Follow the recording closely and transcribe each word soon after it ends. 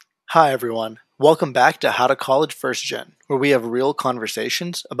Hi, everyone. Welcome back to How to College First Gen, where we have real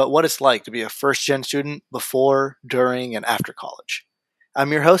conversations about what it's like to be a first gen student before, during, and after college.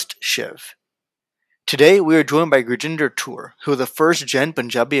 I'm your host, Shiv. Today, we are joined by Gurjinder Toor, who is a first gen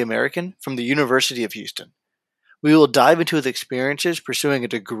Punjabi American from the University of Houston. We will dive into his experiences pursuing a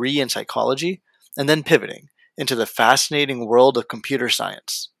degree in psychology and then pivoting into the fascinating world of computer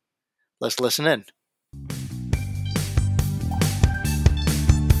science. Let's listen in.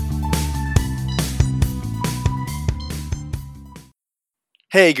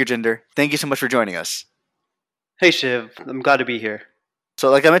 Hey, Gurjinder. Thank you so much for joining us. Hey Shiv, I'm glad to be here. So,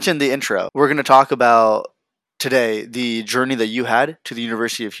 like I mentioned in the intro, we're going to talk about today the journey that you had to the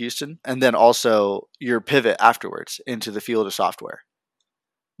University of Houston and then also your pivot afterwards into the field of software.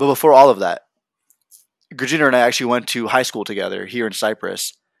 But before all of that, Gurjinder and I actually went to high school together here in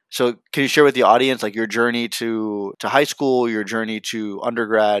Cyprus. So, can you share with the audience like your journey to high school, your journey to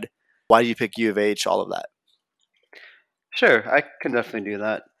undergrad? Why did you pick U of H? All of that. Sure, I can definitely do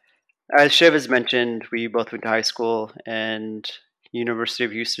that. As Shiv has mentioned, we both went to high school and University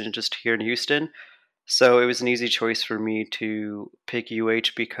of Houston just here in Houston. So it was an easy choice for me to pick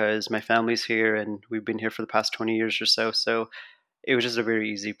UH because my family's here and we've been here for the past 20 years or so. So it was just a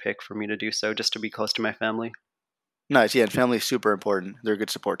very easy pick for me to do so, just to be close to my family. Nice, yeah, and family is super important. They're a good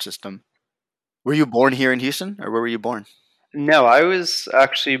support system. Were you born here in Houston, or where were you born? No, I was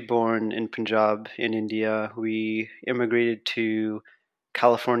actually born in Punjab in India. We immigrated to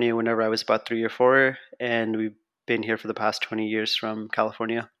California whenever I was about 3 or 4, and we've been here for the past 20 years from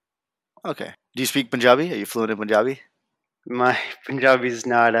California. Okay. Do you speak Punjabi? Are you fluent in Punjabi? My Punjabi is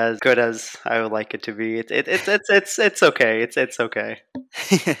not as good as I would like it to be. It's okay. It's okay.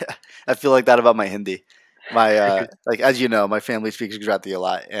 I feel like that about my Hindi. My like as you know, my family speaks Gujarati a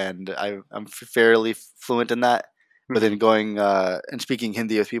lot, and I'm fairly fluent in that. But then Hmm. going and speaking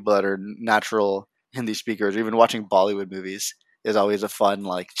Hindi with people that are natural Hindi speakers, or even watching Bollywood movies, is always a fun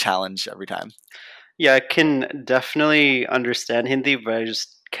like challenge every time. Yeah, I can definitely understand Hindi, but I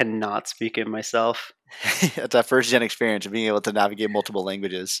just cannot speak it myself. It's that first gen experience of being able to navigate multiple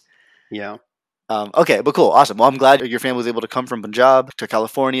languages. Yeah. Okay, but cool, awesome. Well, I'm glad your family was able to come from Punjab to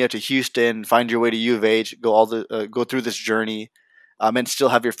California to Houston, find your way to U of H, go through this journey, and still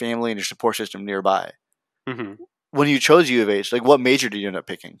have your family and your support system nearby. Hmm. When you chose U of H, like what major did you end up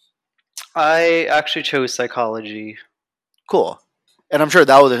picking? I actually chose psychology. Cool, and I'm sure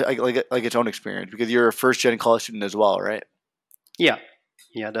that was like its own experience because you're a first gen college student as well, right? Yeah.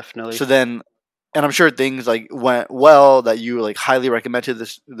 Yeah, definitely. So then, and I'm sure things like went well that you like highly recommend to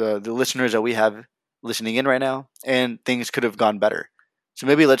the listeners that we have listening in right now, and things could have gone better. So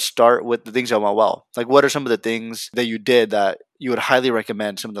maybe let's start with the things that went well. Like, what are some of the things that you did that you would highly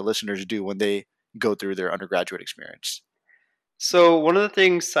recommend some of the listeners do when they go through their undergraduate experience? So, one of the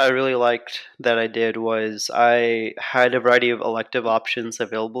things I really liked that I did was I had a variety of elective options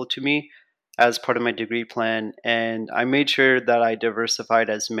available to me as part of my degree plan. And I made sure that I diversified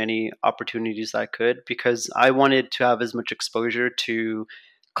as many opportunities I could because I wanted to have as much exposure to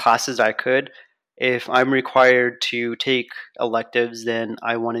classes I could. If I'm required to take electives, then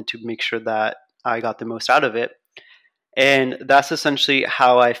I wanted to make sure that I got the most out of it. And that's essentially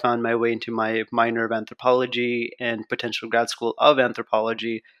how I found my way into my minor of anthropology and potential grad school of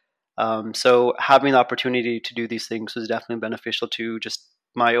anthropology. So having the opportunity to do these things was definitely beneficial to just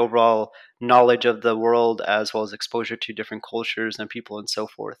my overall knowledge of the world as well as exposure to different cultures and people and so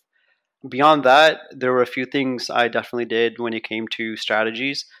forth. Beyond that, there were a few things I definitely did when it came to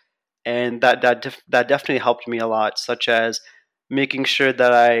strategies, and that definitely helped me a lot, such as making sure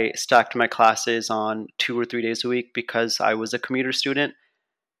that I stacked my classes on 2 or 3 days a week because I was a commuter student,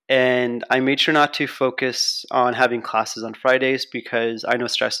 and I made sure not to focus on having classes on Fridays because I know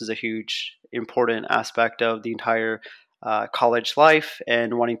stress is a huge important aspect of the entire college life,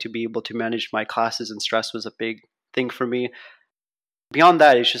 and wanting to be able to manage my classes and stress was a big thing for me. Beyond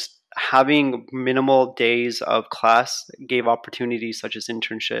that, it's just having minimal days of class gave opportunities such as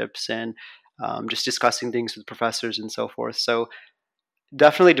internships and just discussing things with professors and so forth. So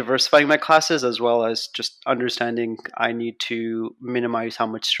definitely diversifying my classes as well as just understanding I need to minimize how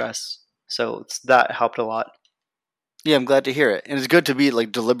much stress. So that helped a lot. Yeah, I'm glad to hear it, and it's good to be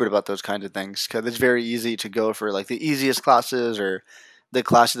like deliberate about those kinds of things because it's very easy to go for like the easiest classes or the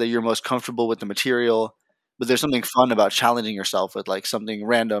classes that you're most comfortable with the material. But there's something fun about challenging yourself with like something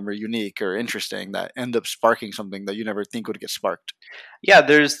random or unique or interesting that end up sparking something that you never think would get sparked. Yeah,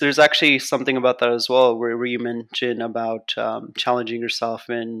 there's actually something about that as well, where you mention about challenging yourself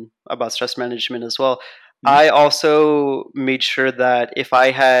and about stress management as well. Mhm. I also made sure that if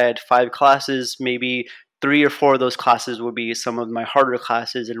I had 5 classes, maybe three or four of those classes would be some of my harder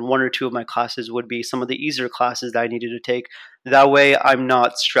classes, and one or two of my classes would be some of the easier classes that I needed to take. That way, I'm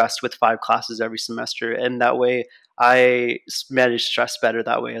not stressed with five classes every semester, and that way, I manage stress better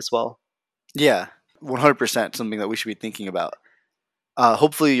that way as well. Yeah, 100% something that we should be thinking about.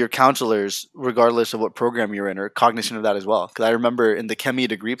 Hopefully, your counselors, regardless of what program you're in, are cognizant of that as well. Because I remember in the chemie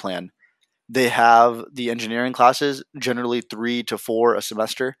degree plan, they have the engineering classes, generally 3 to 4 a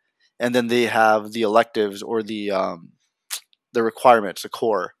semester, and then they have the electives or the requirements, the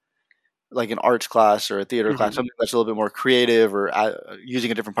core, like an arts class or a theater class, Mhm. something that's a little bit more creative or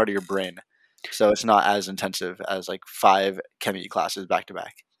using a different part of your brain. So it's not as intensive as like 5 chemie classes back to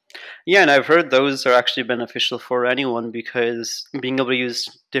back. Yeah, and I've heard those are actually beneficial for anyone because being able to use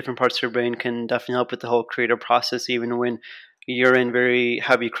different parts of your brain can definitely help with the whole creative process, even when you're in very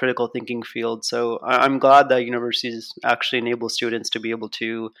heavy critical thinking field. So I'm glad that universities actually enable students to be able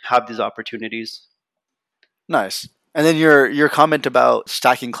to have these opportunities. Nice. And then your comment about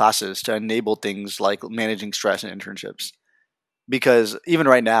stacking classes to enable things like managing stress and internships. Because even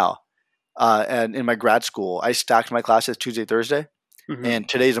right now, and in my grad school, I stacked my classes Tuesday, Thursday, Hmm. and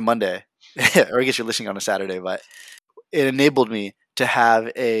today's a Monday. Or I guess you're listening on a Saturday, but it enabled me to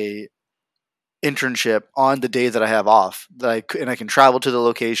have a internship on the day that I have off. And I can travel to the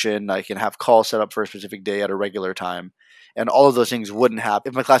location. I can have calls set up for a specific day at a regular time, and all of those things wouldn't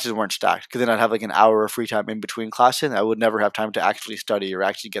happen if my classes weren't stacked. Because then I'd have like an hour of free time in between classes, and I would never have time to actually study or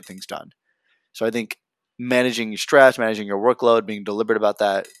actually get things done. So I think managing your stress, managing your workload, being deliberate about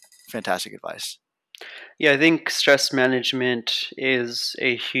that, fantastic advice. Yeah, I think stress management is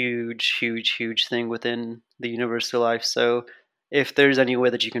a huge, huge, huge thing within the university life. So if there's any way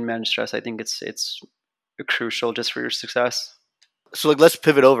that you can manage stress, I think it's crucial just for your success. So like, let's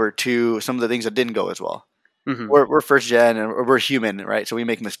pivot over to some of the things that didn't go as well. Hmm. We're first gen and we're human, right? So we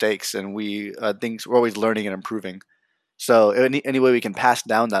make mistakes and we things we're always learning and improving. So any way we can pass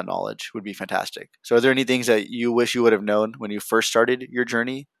down that knowledge would be fantastic. So are there any things that you wish you would have known when you first started your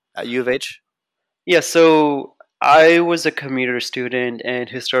journey at U of H? Yeah, so I was a commuter student, and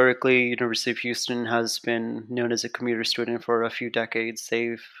historically, University of Houston has been known as a commuter student for a few decades.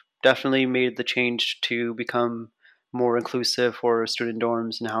 They've definitely made the change to become more inclusive for student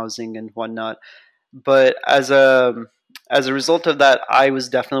dorms and housing and whatnot. But as a result of that, I was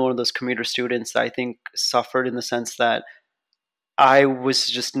definitely one of those commuter students that I think suffered in the sense that I was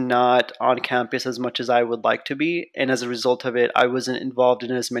just not on campus as much as I would like to be. And as a result of it, I wasn't involved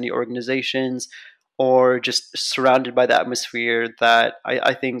in as many organizations or just surrounded by the atmosphere that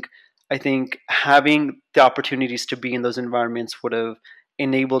I think having the opportunities to be in those environments would have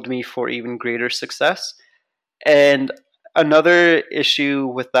enabled me for even greater success. And another issue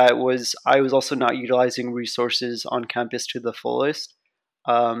with that was I was also not utilizing resources on campus to the fullest,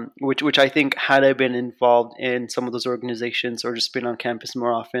 which I think had I been involved in some of those organizations or just been on campus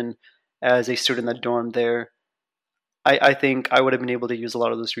more often as a student that dormed there, I think I would have been able to use a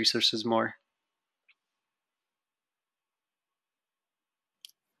lot of those resources more.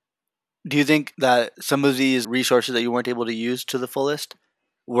 Do you think that some of these resources that you weren't able to use to the fullest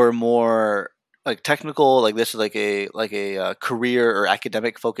were more like technical, like this is like a career or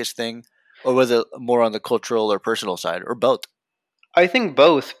academic focused thing, or was it more on the cultural or personal side, or both? I think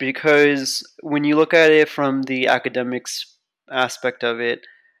both, because when you look at it from the academics aspect of it,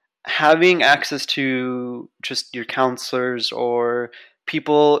 having access to just your counselors or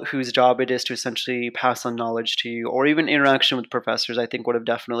people whose job it is to essentially pass on knowledge to you, or even interaction with professors, I think would have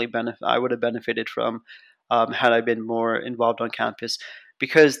definitely I would have benefited from had I been more involved on campus.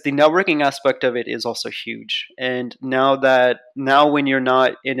 Because the networking aspect of it is also huge, and now when you're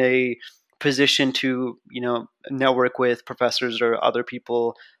not in a position to network with professors or other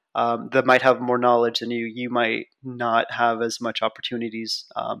people that might have more knowledge than you might not have as much opportunities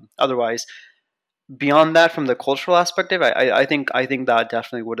otherwise. Beyond that, from the cultural aspect of it, I think that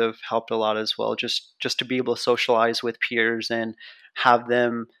definitely would have helped a lot as well. Just to be able to socialize with peers and have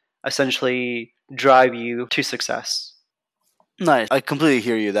them essentially drive you to success. Nice. I completely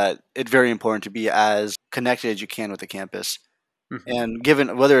hear you that it's very important to be as connected as you can with the campus. Hmm. And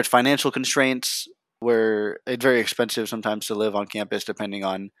given whether it's financial constraints, where it's very expensive sometimes to live on campus, depending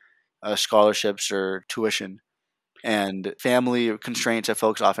on scholarships or tuition, and family constraints that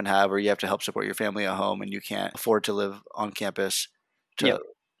folks often have, where you have to help support your family at home and you can't afford to live on campus. Yeah. To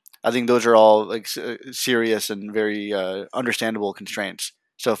I think those are all like serious and very understandable constraints.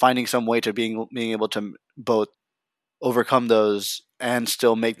 So finding some way to being able to both overcome those and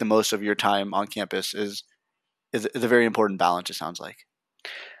still make the most of your time on campus is a very important balance. It sounds like.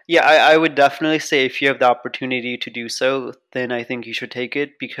 Yeah, I would definitely say if you have the opportunity to do so, then I think you should take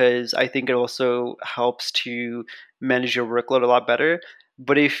it because I think it also helps to manage your workload a lot better.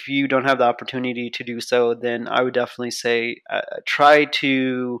 But if you don't have the opportunity to do so, then I would definitely say try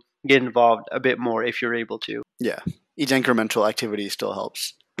to get involved a bit more if you're able to. Yeah, each incremental activity still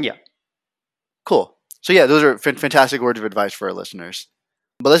helps. Yeah. Cool. So yeah, those are fantastic words of advice for our listeners.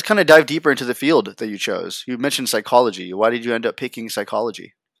 But let's kind of dive deeper into the field that you chose. You mentioned psychology. Why did you end up picking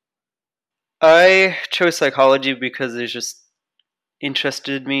psychology? I chose psychology because it just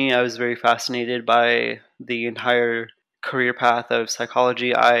interested me. I was very fascinated by the entire career path of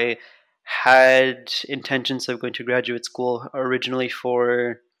psychology. I had intentions of going to graduate school originally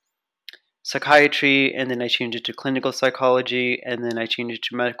for psychiatry, and then I changed it to clinical psychology, and then I changed it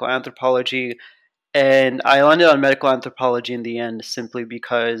to medical anthropology. And I landed on medical anthropology in the end simply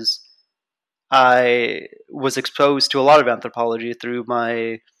because I was exposed to a lot of anthropology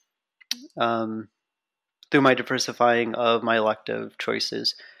um, through my diversifying of my elective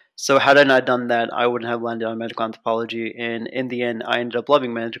choices. So had I not done that, I wouldn't have landed on medical anthropology. And in the end, I ended up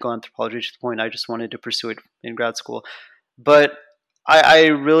loving medical anthropology to the point I just wanted to pursue it in grad school. But I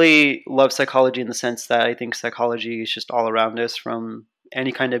really love psychology in the sense that I think psychology is just all around us from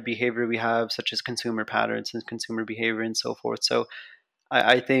any kind of behavior we have, such as consumer patterns and consumer behavior and so forth. So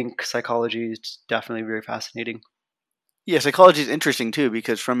I think psychology is definitely very fascinating. Yeah, psychology is interesting too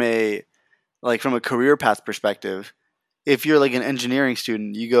because from a career path perspective, if you're like an engineering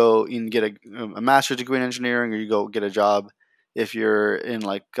student, you go and get a master's degree in engineering, or you go get a job. If you're in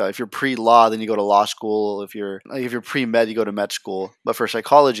if you're pre law, then you go to law school. If you're pre med, you go to med school. But for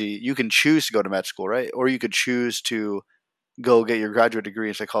psychology, you can choose to go to med school, right? Or you could choose to go get your graduate degree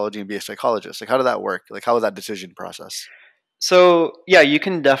in psychology and be a psychologist. Like, how did that work? Like, how was that decision process? So yeah, you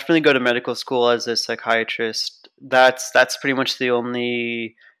can definitely go to medical school as a psychiatrist. That's pretty much the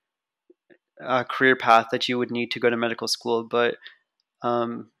only career path that you would need to go to medical school. But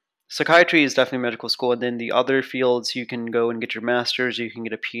um, psychiatry is definitely medical school, and then the other fields you can go and get your master's, you can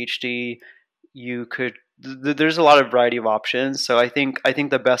get a PhD. You could there's a lot of variety of options. So I think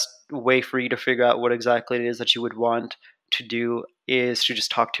the best way for you to figure out what exactly it is that you would want to do is to just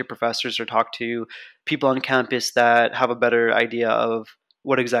talk to professors or talk to people on campus that have a better idea of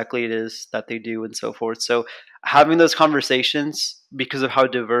what exactly it is that they do and so forth. So having those conversations, because of how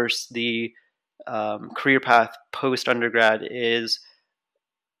diverse the career path post undergrad is,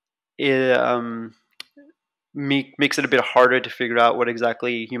 it makes it a bit harder to figure out what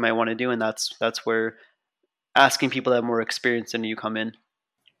exactly you might want to do, and that's where asking people that have more experience than you come in.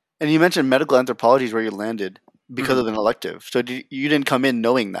 And you mentioned medical anthropology is where you landed because Hmm. of an elective. So you didn't come in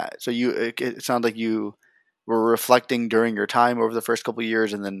knowing that. So it sounds like you were reflecting during your time over the first couple of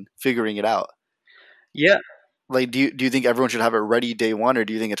years and then figuring it out. Yeah. Like, do you think everyone should have it ready day one, or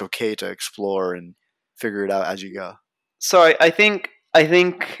do you think it's okay to explore and figure it out as you go? So I think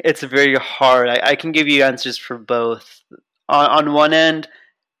it's very hard. I can give you answers for both. On one end,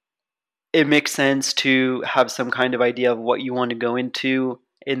 it makes sense to have some kind of idea of what you want to go into,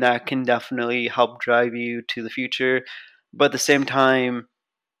 and that can definitely help drive you to the future. But at the same time,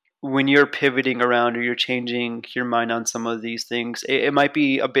 when you're pivoting around or you're changing your mind on some of these things, it might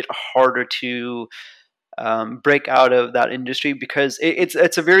be a bit harder to break out of that industry because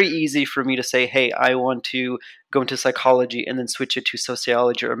it's a very easy for me to say, hey, I want to go into psychology and then switch it to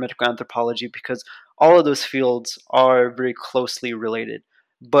sociology or medical anthropology because all of those fields are very closely related.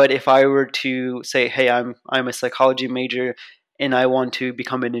 But if I were to say, hey, I'm a psychology major and I want to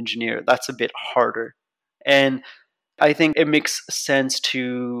become an engineer, that's a bit harder. And I think it makes sense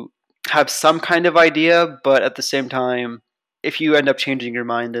to have some kind of idea, but at the same time, if you end up changing your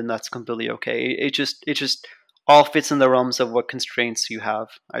mind, then that's completely okay. It just all fits in the realms of what constraints you have,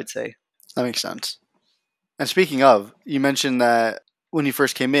 I'd say. That makes sense. And speaking of, you mentioned that when you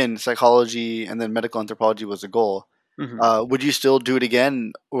first came in, psychology and then medical anthropology was the goal. Hmm. Would you still do it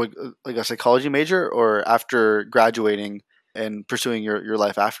again, or like a psychology major, or after graduating and pursuing your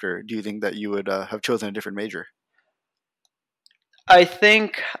life after? Do you think that you would have chosen a different major? I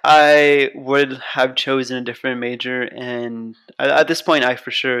think I would have chosen a different major, and at this point, I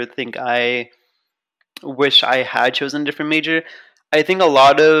for sure think I wish I had chosen a different major. I think a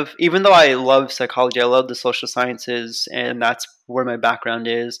lot of, even though I love psychology, I love the social sciences, and that's where my background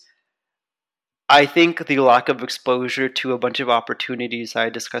is. I think the lack of exposure to a bunch of opportunities I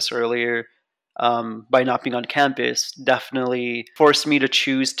discussed earlier by not being on campus definitely forced me to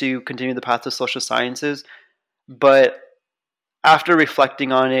choose to continue the path of social sciences. But after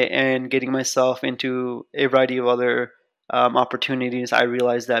reflecting on it and getting myself into a variety of other opportunities, I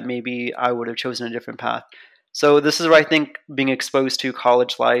realized that maybe I would have chosen a different path. So this is where I think being exposed to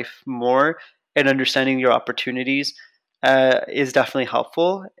college life more and understanding your opportunities is definitely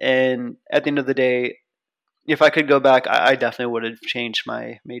helpful. And at the end of the day, if I could go back, I definitely would have changed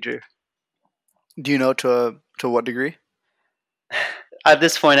my major. Do you know to what degree? At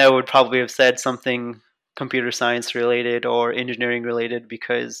this point, I would probably have said something computer science related or engineering related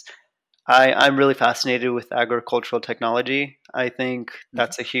because I'm really fascinated with agricultural technology. I think Mhm.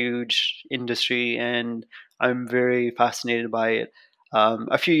 that's a huge industry, and I'm very fascinated by it.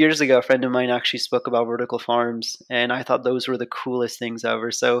 A few years ago, a friend of mine actually spoke about vertical farms, and I thought those were the coolest things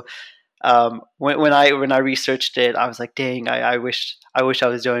ever. So when I researched it, I was like, "Dang, I wish I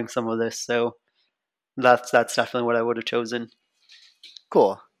was doing some of this." So that's definitely what I would have chosen.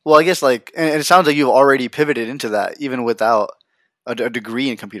 Cool. Well, I guess and it sounds like you've already pivoted into that, even without a degree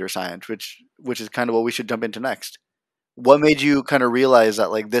in computer science, which is kind of what we should jump into next. What made you kind of realize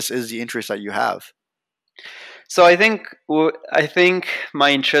that this is the interest that you have? So I think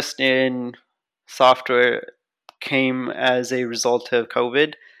my interest in software came as a result of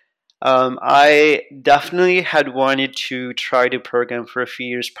COVID. I definitely had wanted to try to program for a few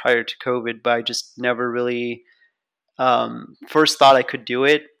years prior to COVID, but I just never really first thought I could do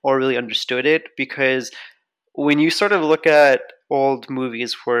it or really understood it because when you sort of look at old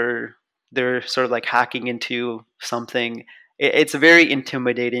movies where they're sort of like hacking into something, it's very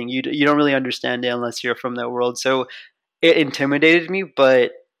intimidating. You don't really understand it unless you're from that world. So it intimidated me,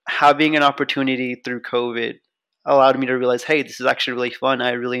 but having an opportunity through COVID allowed me to realize, hey, this is actually really fun.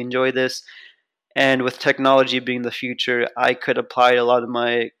 I really enjoy this. And with technology being the future, I could apply a lot of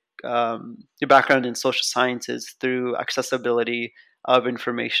my background in social sciences through accessibility of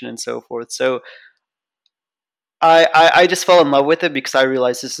information and so forth. So I just fell in love with it because I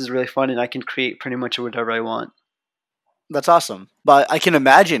realized this is really fun and I can create pretty much whatever I want. That's awesome. But I can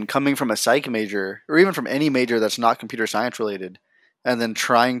imagine coming from a psych major or even from any major that's not computer science related and then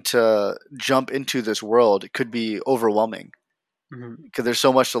trying to jump into this world, it could be overwhelming Mhm. because there's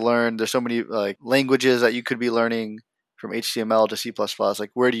so much to learn. There's so many languages that you could be learning from HTML to C++.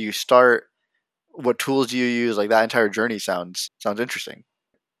 Like where do you start? What tools do you use? Like that entire journey sounds interesting.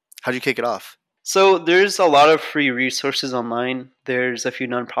 How do you kick it off? So there's a lot of free resources online. There's a few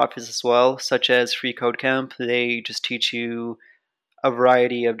nonprofits as well, such as Free Code Camp. They just teach you a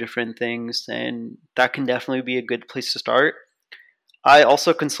variety of different things, and that can definitely be a good place to start. I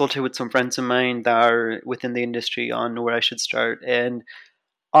also consulted with some friends of mine that are within the industry on where I should start, and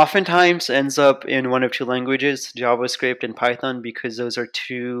oftentimes ends up in one of two languages, JavaScript and Python, because those are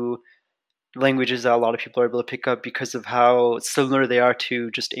two languages that a lot of people are able to pick up because of how similar they are to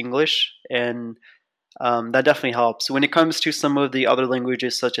just English, and that definitely helps. When it comes to some of the other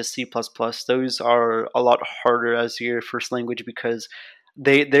languages, such as C++, those are a lot harder as your first language because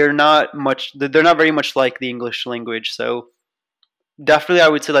they're not very much like the English language. So definitely, I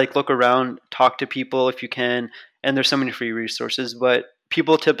would say like look around, talk to people if you can, and there's so many free resources. But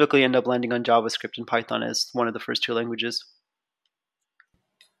people typically end up landing on JavaScript and Python as one of the first two languages.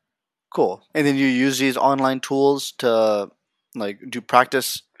 Cool. And then you use these online tools to do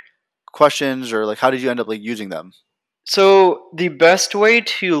practice questions or how did you end up using them? So the best way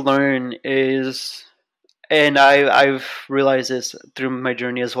to learn is, and I've realized this through my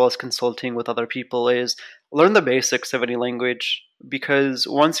journey as well as consulting with other people, is learn the basics of any language because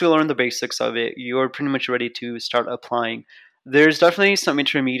once you learn the basics of it, you're pretty much ready to start applying. There's definitely some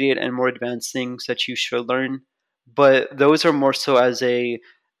intermediate and more advanced things that you should learn, but those are more so as a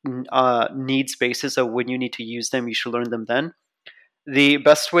needs basis of when you need to use them, you should learn them then. The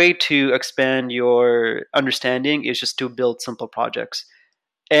best way to expand your understanding is just to build simple projects.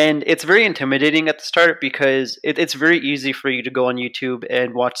 And it's very intimidating at the start because it's very easy for you to go on YouTube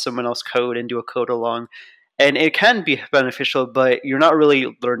and watch someone else code and do a code along. And it can be beneficial, but you're not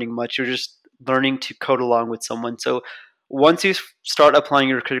really learning much. You're just learning to code along with someone. So once you start applying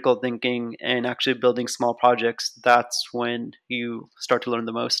your critical thinking and actually building small projects, that's when you start to learn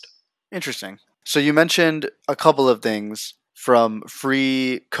the most. Interesting. So you mentioned a couple of things from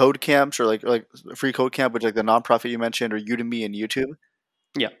free code camps or like free code camp, which the nonprofit you mentioned, or Udemy and YouTube.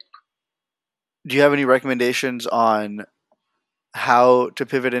 Yeah. Do you have any recommendations on how to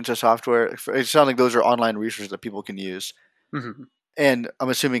pivot into software? It sounds like those are online resources that people can use. Mhm. And I'm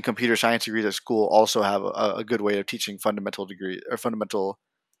assuming computer science degrees at school also have a good way of teaching fundamental degree or fundamental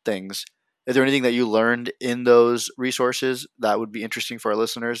things. Is there anything that you learned in those resources that would be interesting for our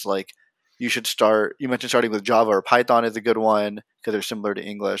listeners? Like you should start. You mentioned starting with Java or Python is a good one because they're similar to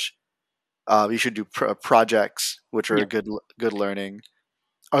English. You should do projects, which are a Yeah. good learning.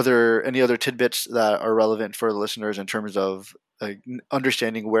 Are there any other tidbits that are relevant for the listeners in terms of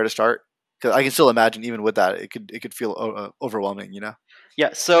understanding where to start? Because I can still imagine, even with that, it could feel overwhelming. Yeah,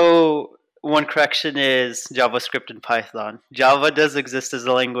 so one correction is JavaScript and Python. Java does exist as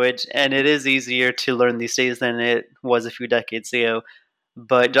a language, and it is easier to learn these days than it was a few decades ago.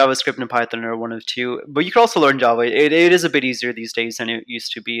 But JavaScript and Python are one of two. But you can also learn Java. It is a bit easier these days than it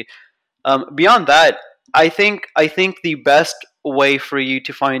used to be. Beyond that, I think the best way for you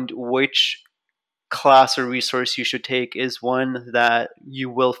to find which class or resource you should take is one that you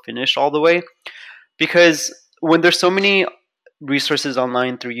will finish all the way, because when there's so many resources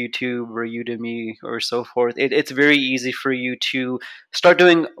online through YouTube or Udemy or so forth, it's very easy for you to start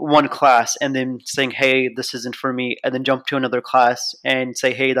doing one class and then saying, hey, this isn't for me, and then jump to another class and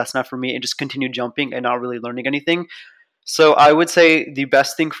say, hey, that's not for me, and just continue jumping and not really learning anything. So I would say the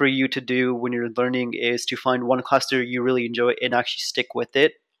best thing for you to do when you're learning is to find one cluster you really enjoy and actually stick with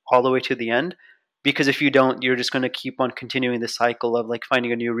it all the way to the end. Because if you don't, you're just going to keep on continuing the cycle of like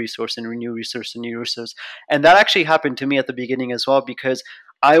finding a new resource and a new resource and new resource. And that actually happened to me at the beginning as well, because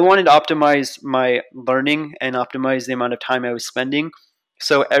I wanted to optimize my learning and optimize the amount of time I was spending.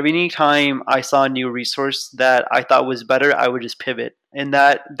 So every time I saw a new resource that I thought was better, I would just pivot. And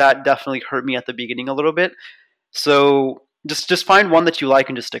that definitely hurt me at the beginning a little bit. So just find one that you like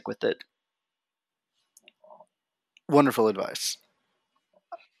and just stick with it. Wonderful advice.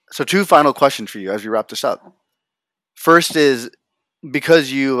 So, two final questions for you as we wrap this up. First is, because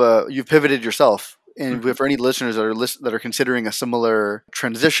you've pivoted yourself, and Mhm. for any listeners that are considering a similar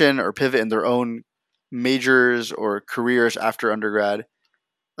transition or pivot in their own majors or careers after undergrad,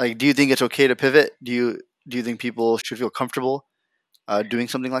 like, do you think it's okay to pivot? Do you think people should feel comfortable doing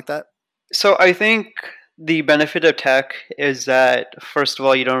something like that? So I think the benefit of tech is that first of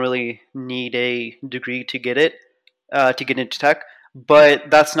all, you don't really need a degree to get into tech. But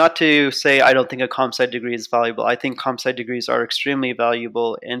that's not to say I don't think a comp sci degree is valuable. I think comp sci degrees are extremely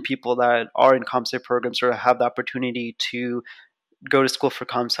valuable, and people that are in comp sci programs or have the opportunity to go to school for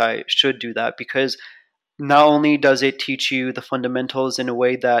comp sci should do that, because not only does it teach you the fundamentals in a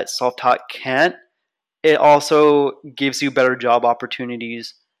way that self taught can't, it also gives you better job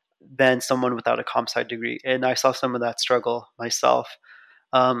opportunities than someone without a comp sci degree. And I saw some of that struggle myself.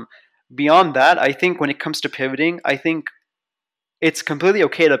 Um, Beyond that, I think when it comes to pivoting, I think it's completely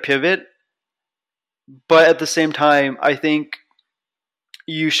okay to pivot, but at the same time, I think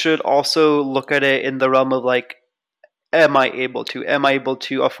you should also look at it in the realm of like, am I able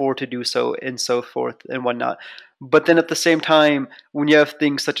to afford to do so, and so forth and whatnot. But then at the same time, when you have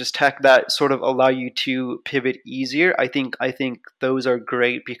things such as tech that sort of allow you to pivot easier, I think those are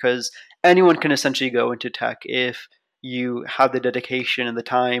great, because anyone can essentially go into tech if you have the dedication and the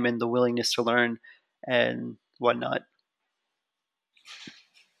time and the willingness to learn and whatnot.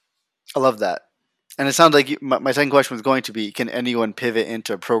 I love that. And it sounds like my second question was going to be, can anyone pivot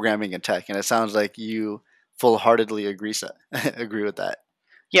into programming and tech? And it sounds like you full heartedly agree with that.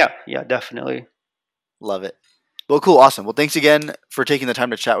 Yeah, yeah, definitely. Love it. Well, cool, awesome. Well, thanks again for taking the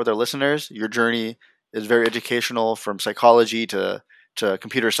time to chat with our listeners. Your journey is very educational, from psychology to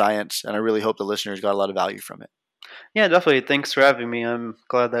computer science, and I really hope the listeners got a lot of value from it. Yeah, definitely. Thanks for having me. I'm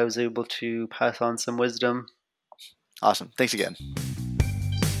glad that I was able to pass on some wisdom. Awesome. Thanks again.